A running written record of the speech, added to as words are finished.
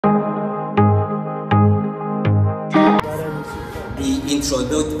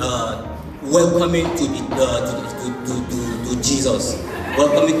introduce, welcoming to Jesus,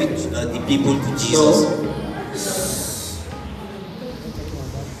 welcoming the people to Jesus.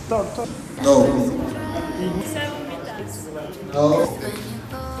 No. 7 meters. No.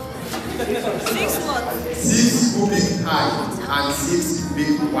 6 what? 6 cubic high and 6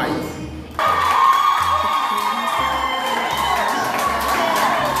 big wide.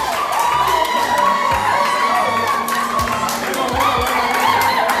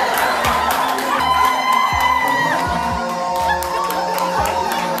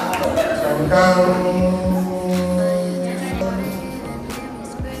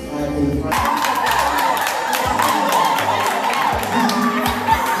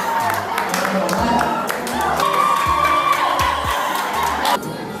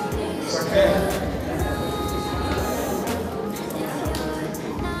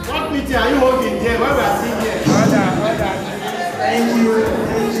 What meeting are you holding here? What we are seeing here? Hold on. Thank you.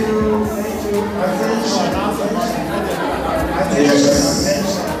 Attention.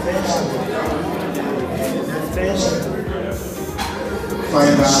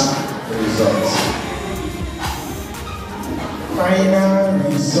 Final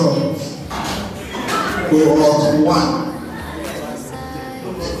results. Cohort 1.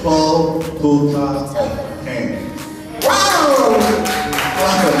 Score total of 10. Wow!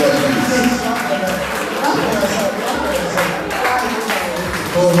 Clap for them, please.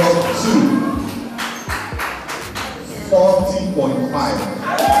 Cohort 2. 40.5.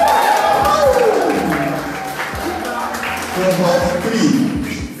 Cohort 3.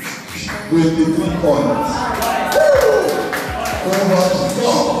 23 points. Cohort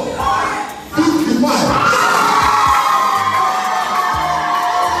 4. 55.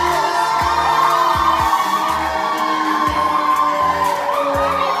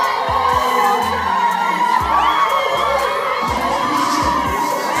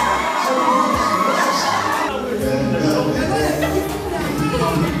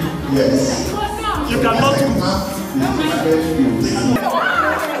 Yes. You cannot do.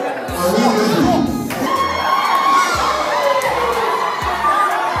 Are we ready?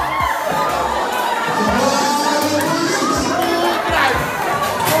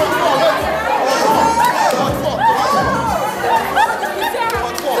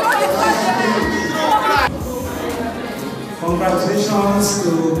 Congratulations to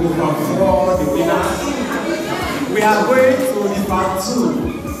Group 4, the winner. We are going to the part 2.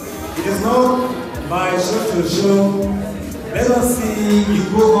 It is not by show to show. Let us see the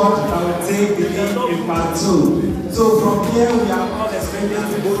cohort that will take the lead in part 2. So from here we are all expected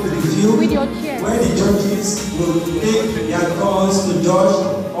to go to the field where the judges will take their turns to judge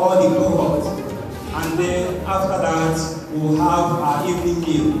all the cohorts. And then after that we'll have our evening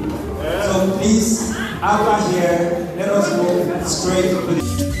meal. So please, after here, let us go straight to the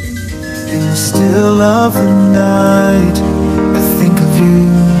In the still of the night, I think of you.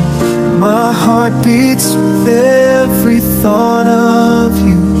 My heart beats with every thought of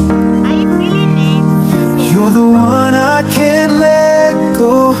you. Are you feeling it? You're the one I can't let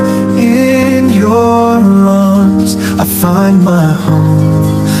go. In your arms I find my home.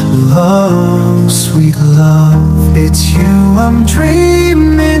 Love, sweet love, it's you I'm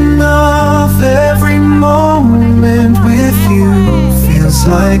dreaming of. Every moment with you feels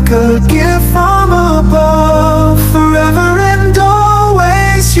like a gift from above. Forever and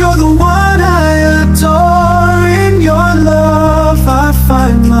always, you're the one I adore. In your love I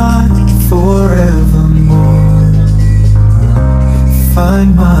find my forevermore.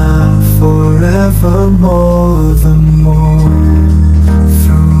 Find my forevermore, the more.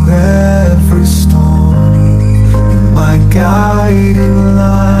 Through every storm, you're my guiding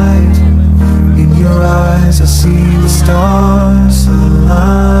light. In your eyes I see the stars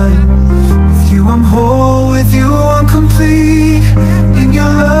align. With you I'm whole, with you I'm complete. In your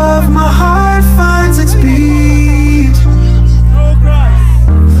love my heart finds its beat.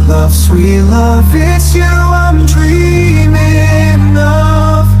 Love, sweet love, it's you I'm dreaming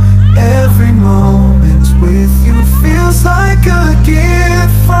of. Every moment with you feels like a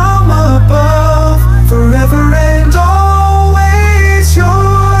gift from above. Forever and always,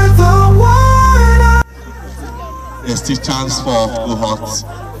 you're the one There's still chance for cohorts.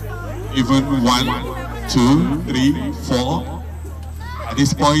 Even 1, 2, 3, 4. At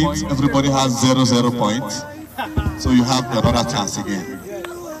this point, everybody has 0 points. So you have another chance again.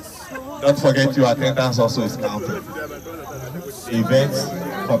 Don't forget your attendance also is counted. The events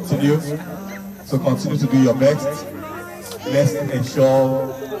continue. So continue to do your best. Let's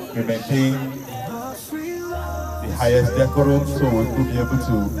ensure we maintain the highest decorum so we could be able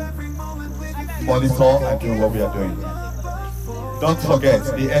to monitor and do what we are doing. Don't forget,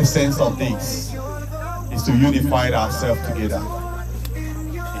 the essence of this is to unify ourselves together.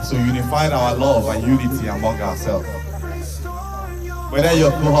 It's to unify our love and unity among ourselves. Whether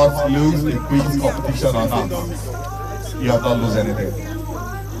your cohorts lose the quiz competition or not, you have not lost anything.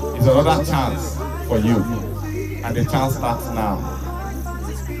 It's another chance for you, and the chance starts now.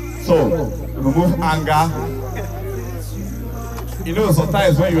 So, remove anger. You know,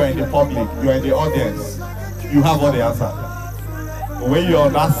 sometimes when you are in the public, you are in the audience, you have all the answer. But when you are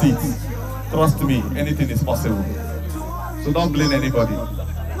on that seat, trust me, anything is possible. So don't blame anybody.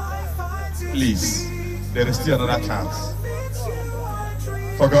 Please, there is still another chance.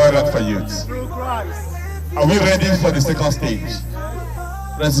 For God and for youth. Are we ready for the second stage?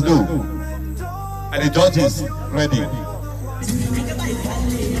 Let's do. And the judges ready.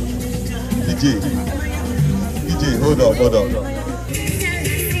 DJ, hold on.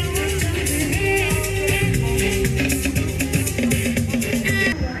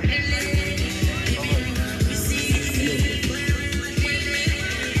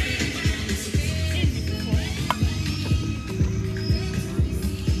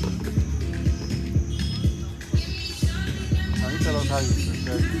 How you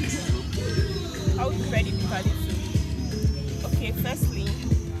prepare the soup? How we prepare the bitter leaf soup? Okay, firstly,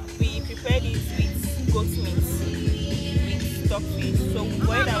 we prepare this with goat meat, with stockfish. So we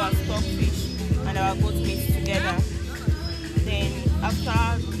boil our stockfish and our goat meat together. Then after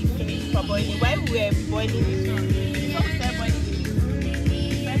we finish boiling, while we were boiling it, before we start boiling it,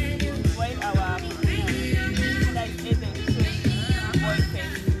 first we boil our that is essence, so boil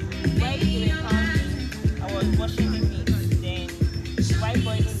first. While we were pounding, I was washing the meat. While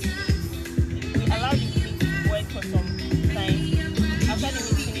boiling the meat, we allow the meat to boil for some time. After the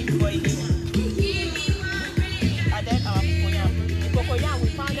meat finished boiling, we added our cocoyam. The cocoyam, we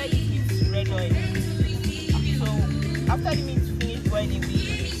pounded it with red oil. So after the meat finished boiling, we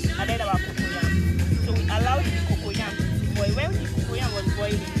added our cocoyam. So we allowed the cocoyam to boil. When the cocoyam was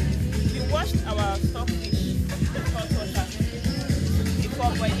boiling, we washed our stockfish with hot water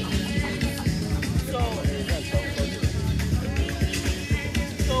before boiling it.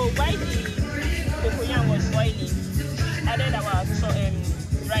 So while the cocoyam was boiling, we added our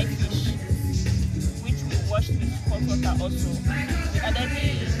dry fish, which we washed with hot water also. We added the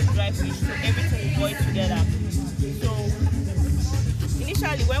dry fish, so everything boiled together. So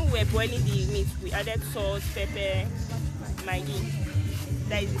initially when we were boiling the meat, we added salt, pepper, maggi,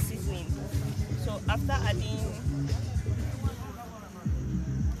 that is the seasoning. So after the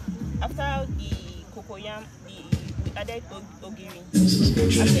cocoyam, we added ogiri.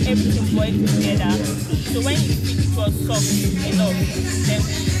 After everything boiled together, so when it was soft enough, then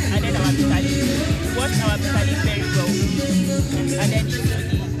we added our bitter leaf. We washed our bitter leaf very well and added it to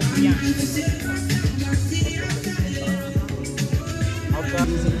the cocoyam.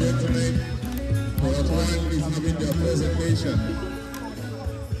 Ladies and gentlemen, our client is having their presentation.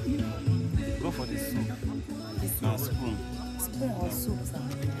 Go for the soup. Now spoon. Spoon or soup, sir?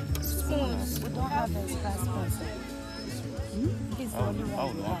 Spoons. We don't have extra spoons, sir. It's the only How one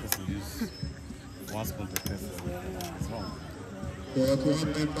would we one have. person use one spoon to test it? It's wrong. For our club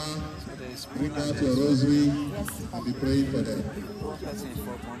member, bring out your rosary and be praying for them.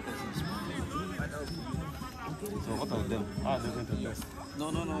 So what of them? How are they going to test? No,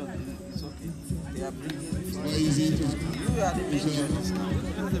 it's okay. They are bringing It's not easy to you are the main judges now.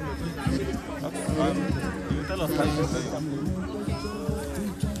 Okay, you tell us how you do.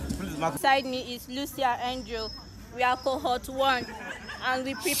 Please, Mark. Beside me is Lucia Angel. We are cohort 1 and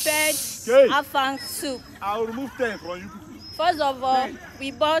we prepared afang soup. I'll remove 10 from you. First of all,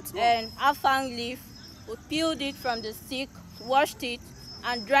 we bought an afang leaf, we peeled it from the stick, washed it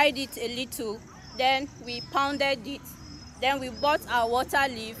and dried it a little. Then we pounded it. Then we bought our water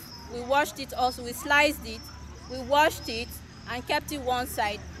leaf, we washed it also, we sliced it, we washed it and kept it one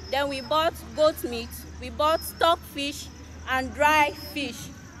side. Then we bought goat meat, we bought stockfish and dry fish.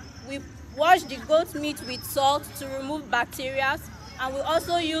 We washed the goat meat with salt to remove bacteria, and we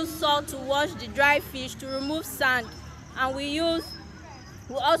also used salt to wash the dry fish to remove sand. And we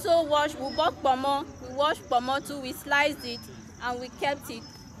bought pomo, we washed pomo too, we sliced it and we kept it.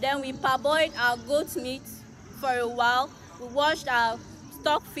 Then we parboiled our goat meat for a while. We washed our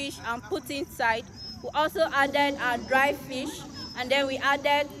stockfish and put inside. We also added our dry fish and then we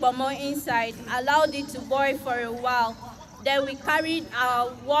added pomo inside, allowed it to boil for a while. Then we carried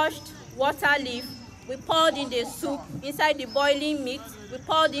our washed water leaf, we poured in the soup inside the boiling meat, we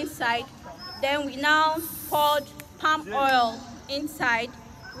poured inside. Then we now poured palm oil inside.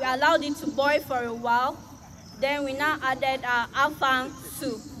 We allowed it to boil for a while. Then we now added our afang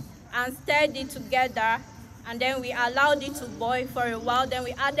soup and stirred it together. and then we allowed it to boil for a while. Then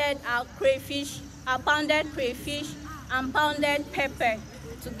we added our crayfish, our pounded crayfish and pounded pepper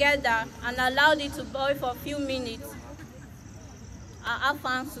together and allowed it to boil for a few minutes. Our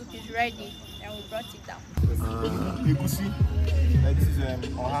afang soup is ready, and we brought it down. Egusi. That is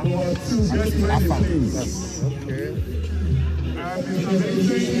afang. Okay.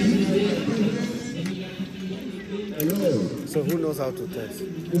 So who knows how to test?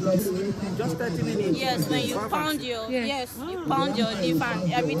 Just 30 minutes. Yes, when you pound your you pound your leaf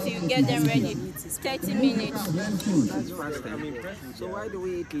and everything, you get them ready. 30 minutes. That's fast. So why do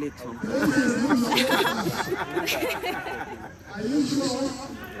we eat late sometimes?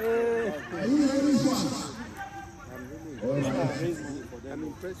 I'm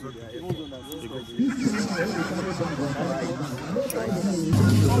impressed with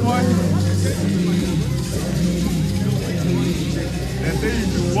They say you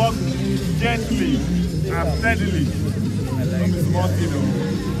should walk gently and steadily. Not small,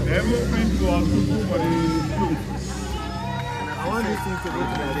 The movement was good for the food. I want this thing to go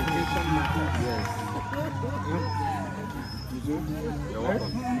to the education market. You're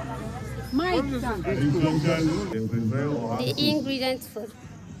welcome. The ingredients for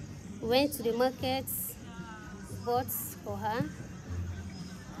went to the market, bought for her,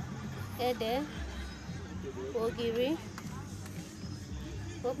 ede, ogiri,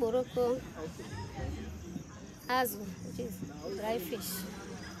 okporoko, azu, which is dry fish,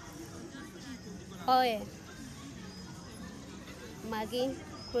 oil, maggi,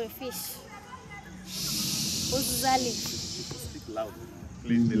 crayfish, uziza leaf. Speak loud.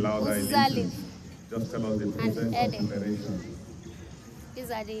 Please be louder. Just tell us the process of preparation.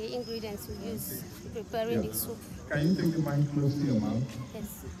 These are the ingredients we use preparing the soup. Can you take the mic close to your mouth?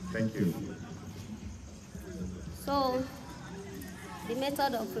 Yes. Thank you. So, the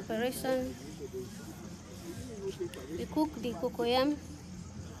method of preparation, we cook the cocoyam,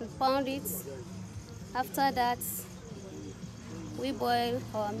 we pound it. After that, we boil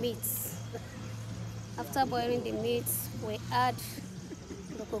our meat. After boiling the meat, we add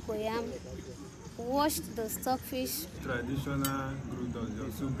the cocoyam, wash the stockfish. Traditional group does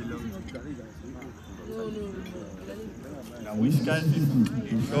your soup belong to? Now, which kind of food?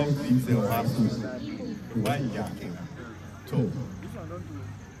 In shop, it's a soup. One yakin. So,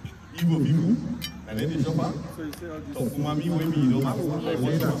 Igbo people, and then the shopper, so umami we be no matter what.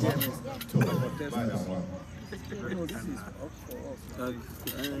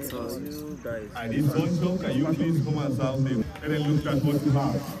 And this one show, can you please come and serve them? And then look at what you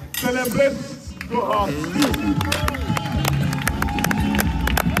have. Celebrate! Go on!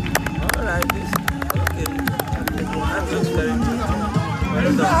 Alright, this okay. That looks very good.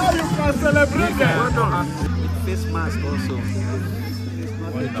 Well done. How you can celebrate them? Well done. With face mask also. It's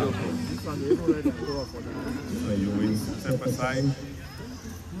not a joke. So you will step aside.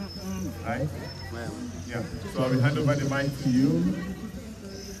 Right? Well. Yeah. So I will hand over the mic to you.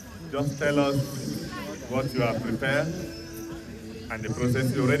 Just tell us what you have prepared and the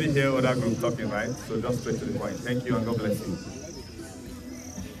process. You already hear other group talking, right? So just straight to the point. Thank you and God bless you.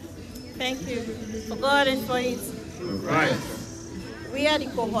 Thank you for God and for it. Right. We are the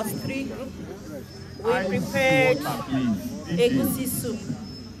cohort 3 group. We prepared egusi soup.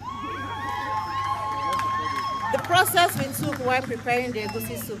 The process we took while preparing the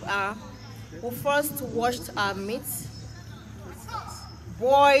egusi soup are: we first washed our meat,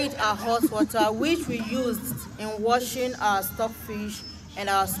 boiled our hot water, which we used in washing our stockfish and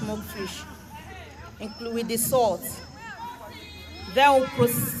our smoked fish, with the salt. Then we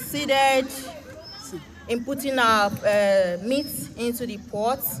proceeded in putting our meat into the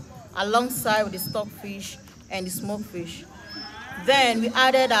pot alongside with the stockfish and the smoked fish. Then we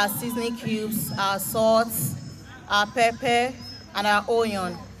added our seasoning cubes, our salt, our pepper, and our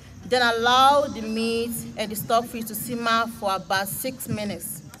onion. Then allow the meat and the stockfish to simmer for about 6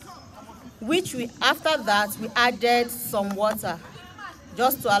 minutes. After that, we added some water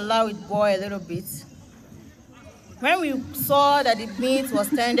just to allow it boil a little bit. When we saw that the meat was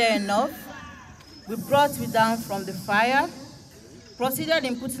tender enough, we brought it down from the fire, proceeded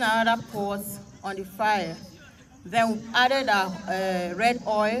in putting another pot on the fire. Then we added our red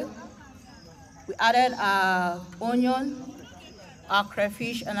oil, we added our onion, our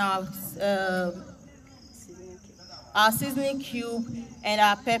crayfish, and our seasoning cube and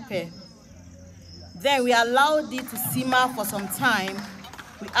our pepper. Then we allowed it to simmer for some time.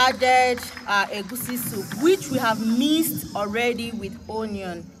 We added our egusi soup, which we have mixed already with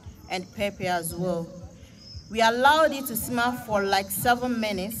onion and pepper as well. We allowed it to simmer for like 7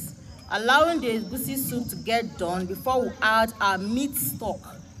 minutes, allowing the egusi soup to get done before we add our meat stock.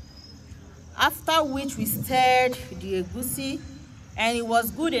 after which we stirred the egusi, and it was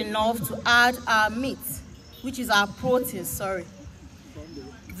good enough to add our meat, which is our protein, sorry.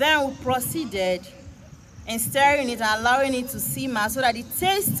 Then we proceeded in stirring it and allowing it to simmer so that the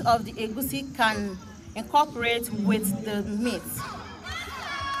taste of the egusi can incorporate with the meat.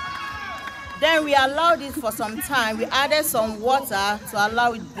 Then we allowed it for some time. We added some water to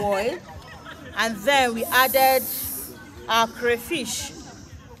allow it boil, and then we added our crayfish.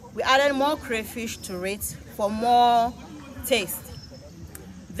 We added more crayfish to it for more taste.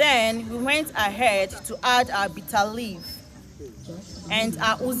 Then we went ahead to add our bitter leaf and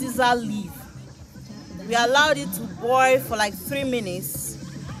our uziza leaf. We allowed it to boil for like 3 minutes,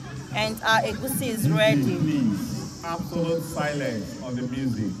 and our egusi is ready. Please, absolute silence on the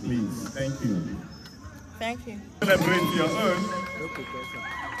music, please. Thank you. Thank you. Celebrate your own.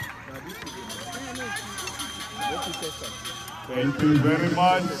 Thank you very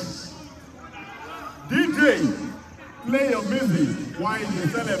much. DJ, play your music while you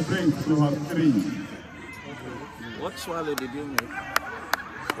celebrate to have 3. What swallow did you make?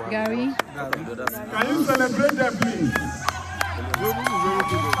 Gary. Can you celebrate them, please?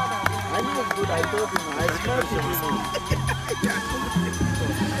 I know it's good. I told him. I smelled it.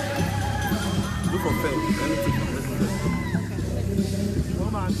 Look for fail.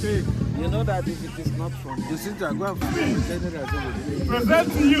 You know that if it is not from you, since I go and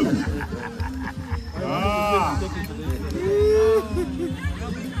present to you.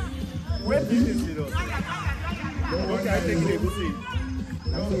 Where did you see those? What can I take it?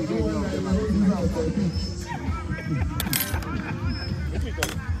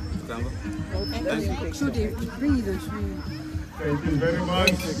 Thank you very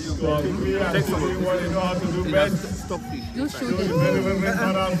much. So we are doing what you know how to do best. Stop it. So you very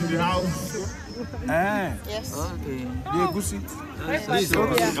well to the house. Yes. Okay. The egusi.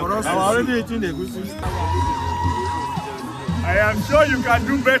 For us, I'm already eating the egusi. I am sure you can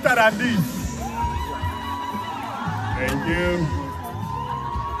do better than this. Thank you.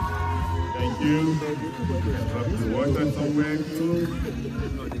 Thank you. Drop the water somewhere too.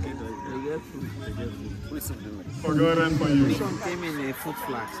 For God and for you. Came in a food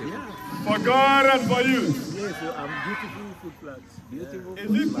flask. For God and for you. Yes, I'm beautiful food flags. Beautiful. Is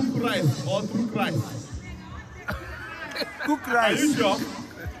it cooked rice or true rice? Cook rice. Are you sure?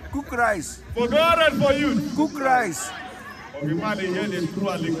 Cook rice. For God and for you. Cook rice. Okay, man, they hear the true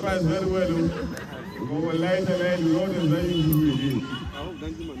and the Christ very well. Go light the light, Lord is very easy.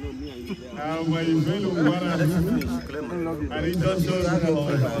 And he just shows us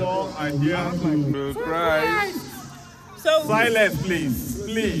and here to Christ. So silence, please.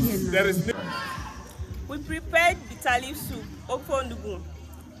 Please. There is no. We prepared bitter leaf soup, ofondugu.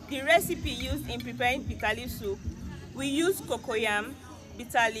 The recipe used in preparing bitter leaf soup, we use cocoyam,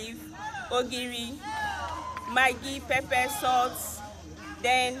 bitter leaf, ogiri, maggi, pepper, salt,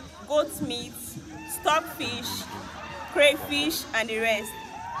 then goat meat, stockfish, crayfish, and the rest.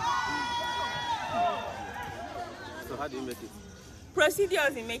 So how do you make it?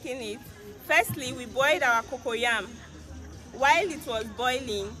 Procedures in making it. Firstly, we boiled our cocoyam. While it was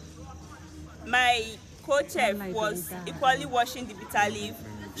boiling, my co-chef was equally washing the bitter leaf.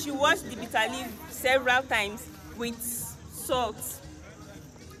 She washed the bitter leaf several times with salt.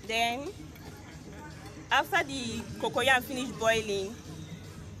 Then, after the cocoyam finished boiling,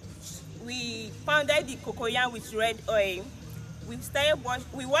 we pounded the cocoyam with red oil. We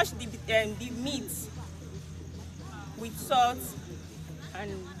washed the meat with salt,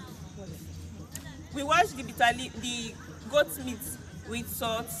 and we washed the goat meat with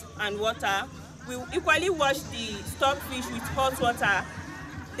salt and water. We equally washed the stockfish with hot water.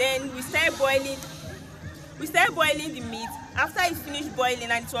 Then we started boiling. We started boiling the meat. After it finished boiling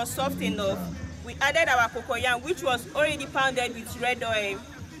and it was soft enough, we added our cocoyam, which was already pounded with red oil.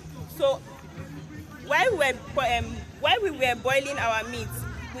 So while we were boiling our meat,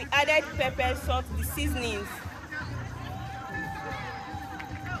 we added pepper, salt, the seasonings.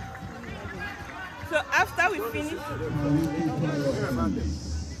 So after we finished,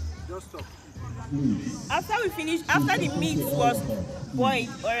 after the meat was boiled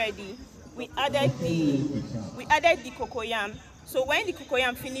already, we added the cocoyam. So when the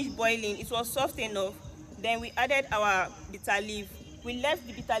cocoyam finished boiling, it was soft enough. Then we added our bitter leaf. We left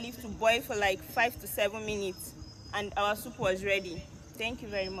the bitter leaf to boil for like 5 to 7 minutes, and our soup was ready. Thank you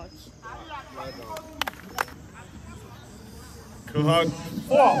very much. Cohort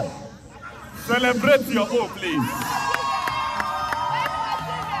 4. Celebrate your own, please.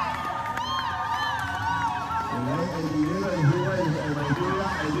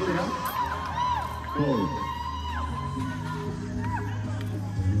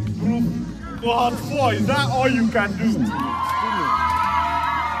 Group Cohort 4, is that all you can do?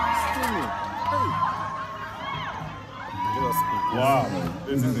 Wow,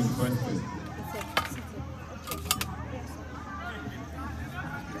 this is interesting.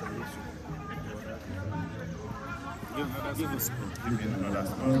 Give me another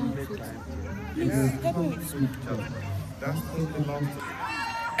spoon. That spoon belongs to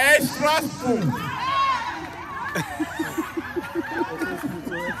extra spoon.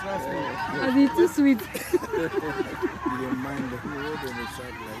 Are they too sweet?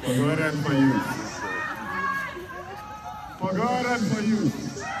 Forgotten for you. Forgotten for you.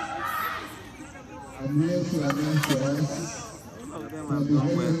 I'm here to announce to us. All of them have done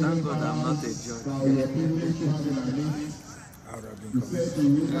well. Thank God I'm not a judge.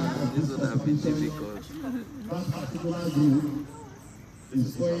 This would have been difficult. That particular group is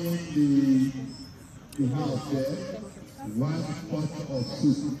playing the house there, 1 pot of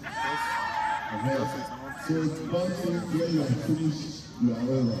soup. So it's one thing where you are finished, you are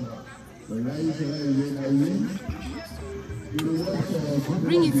over. But now you say, I win. You will watch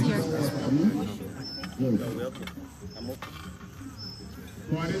Bring it here. Good.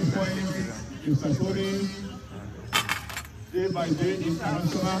 So at this point, you're supporting day by day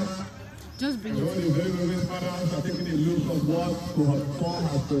international. Just bring it. All the very, very fathers are taking a look at what Cohort 4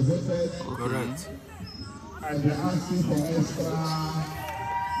 has presented. Correct. And they're asking for extra.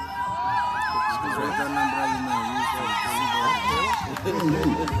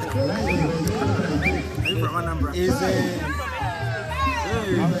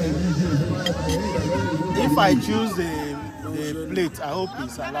 If I choose the plate, I hope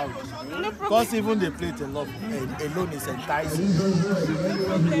it's allowed. Because even the plate alone is enticing.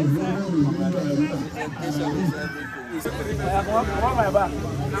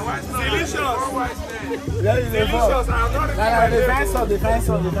 Delicious. Defense.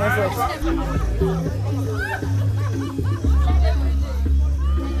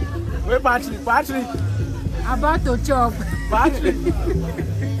 Wait, Patrick. About to chop. Patrick.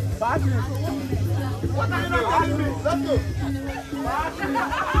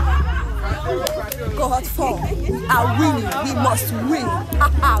 Cohort 4 are winning. We must win.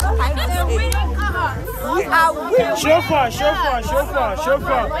 We are winning. Chauffeur.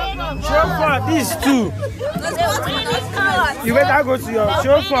 These two. You better go to your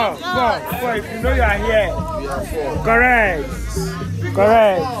chauffeur. Four. If you know you are here. Correct.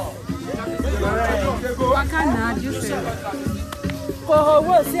 Wakana, you say.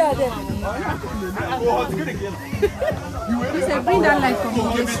 You say bring that light from me.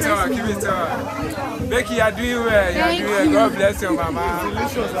 Give it to her. Becky, you are doing well. God bless you, mama.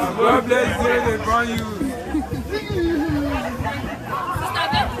 God bless you. They born you.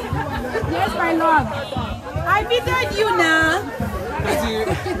 Yes, my love. I beat you now.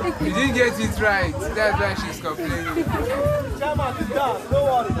 You didn't get it right. That's why she's complaining.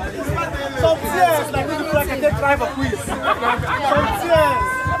 Some tears, like when you feel like I can drive a quiz. Some tears.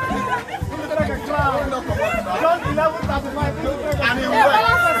 Like a clown. John 11:35. And he went.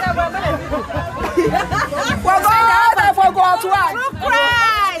 Forgot one.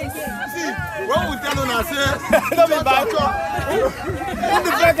 Surprise! See, when we tell on ourselves, don't be back up.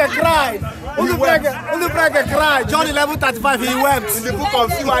 Underbreaker cried. Underbreaker cried. John 11:35, he wept. In the book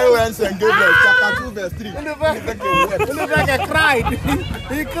of CYONs and Gabriel, chapter 2, verse 3. Underbreaker cried.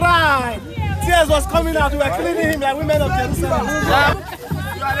 He cried. Tears was coming out. We were cleaning him like women of Jerusalem.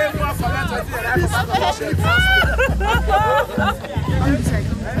 You are able to forget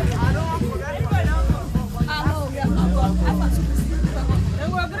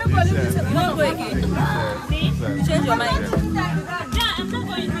You change your mind.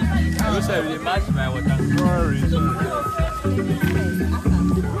 I wish I really match my water.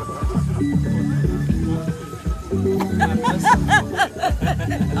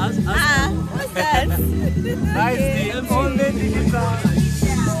 What's that? Nice deal. Only digital.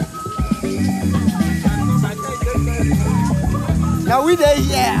 Now we there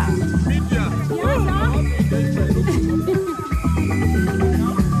here.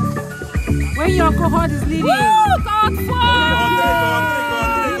 When your cohort is leading. Woo! Cohort 4!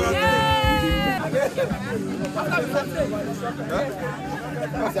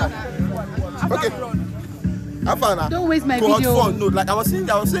 Okay. Don't waste my Cohort video. 4, no, like I was saying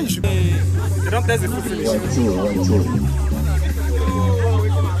you should. You don't test the food finish.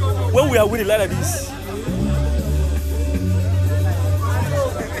 When we are winning like this.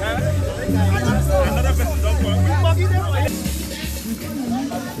 Another person don't go.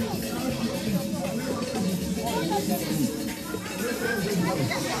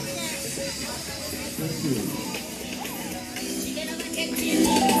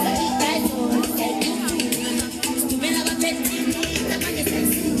 Thank you.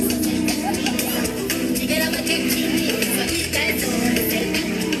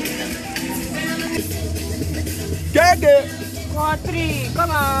 3. Come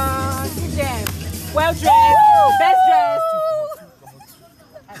on, see them. Well dressed, best dressed.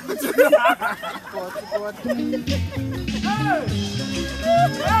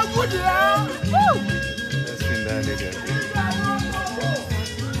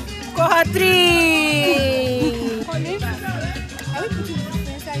 Cohort 3.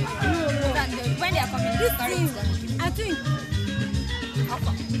 When they are coming, this thing, I think.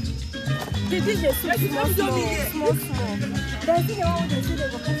 This is small.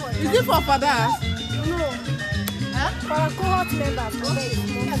 Is it for fathers? No. Huh? For our cohort members.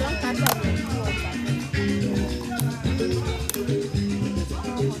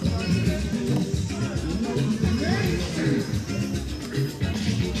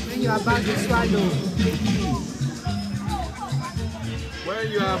 When you are about to swallow.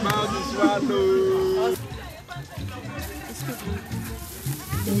 When you are about to swallow.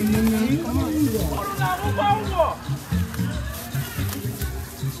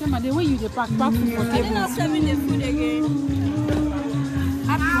 Shema, the way you pack food for table. Are they not serving the food again?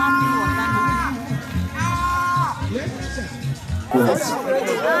 Happy one Because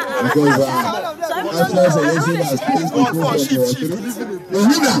after selection has placed the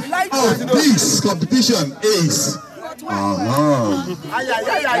winner of this competition is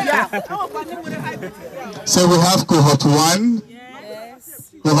So we have cohort 1,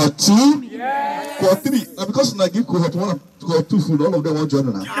 cohort 2, cohort 3. Now because when I give cohort 1 and cohort 2 food, all of them won't join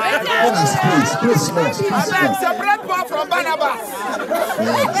now. Spray small. Separate part from Barnabas.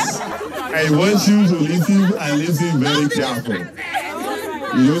 Yes. I want you to listen very carefully.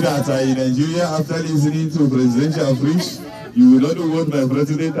 You know that in Nigeria, after listening to presidential speech, you will not know what my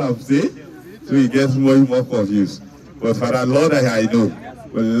president has said, so he gets more and more confused. But for the Lord I know,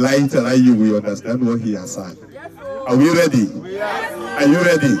 will light and you will understand what he has said. Are we ready? Are you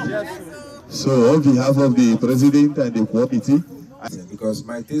ready? So on behalf of the president and the committee, because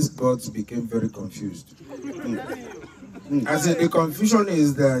my taste buds became very confused. As in, the confusion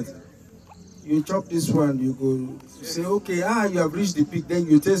is that you chop this one, you go say, okay, you have reached the peak, then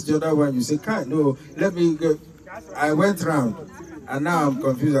you taste the other one, you say, no, let me go. I went round, and now I'm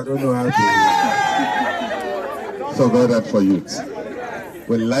confused, I don't know how to. So about that for you.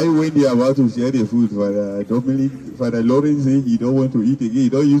 When when they are about to share the food, Father Lawrence said he don't want to eat again, he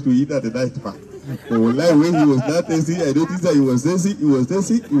don't used to eat at the night part. So when he was not tasting, I noticed that he was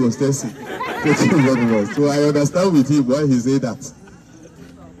tasting. So I understand with him why he said that.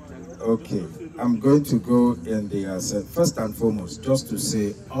 Okay, I'm going to go in the first and foremost, just to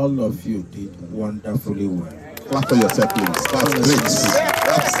say all of you did wonderfully well. Clap for yourself, please. That's great.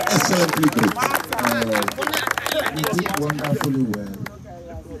 That's excellently great. You did wonderfully well.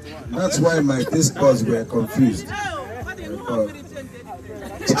 That's why my taste buds were confused.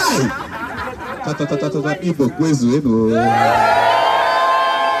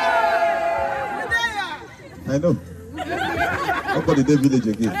 I know. Nobody did village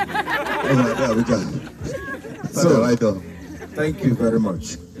again. So, thank you very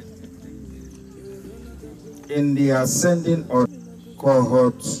much. In the ascending order,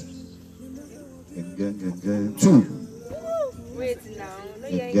 cohort 2. Wait now.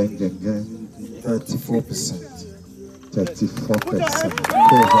 34%. 34%.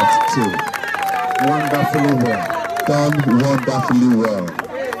 Cohort 2. Wonderfully well. Done wonderfully well.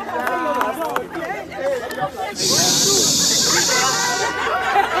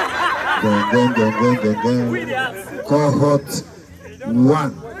 Cohort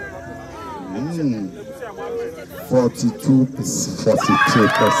 1.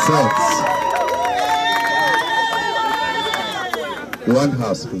 42%. One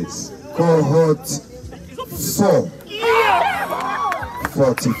house, please. Cohort 4.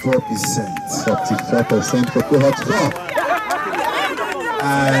 44%. 44% for cohort 4.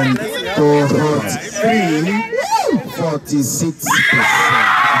 And cohort 3. 46%.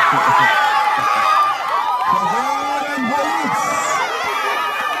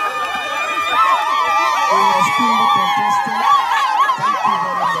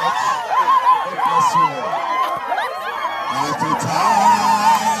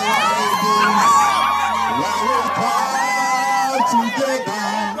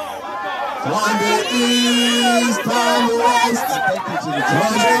 From the east and west,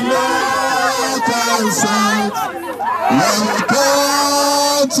 from the north and south, when we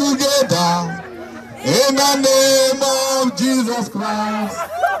come together in the name of Jesus Christ.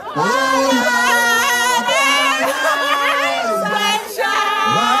 Oh Lord,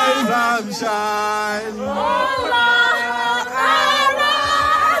 rise and shine. Oh Lord,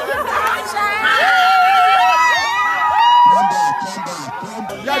 arise and shine.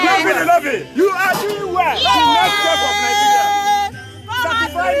 You are doing well. The next step of Nigeria.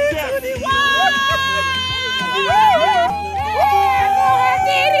 Fight them.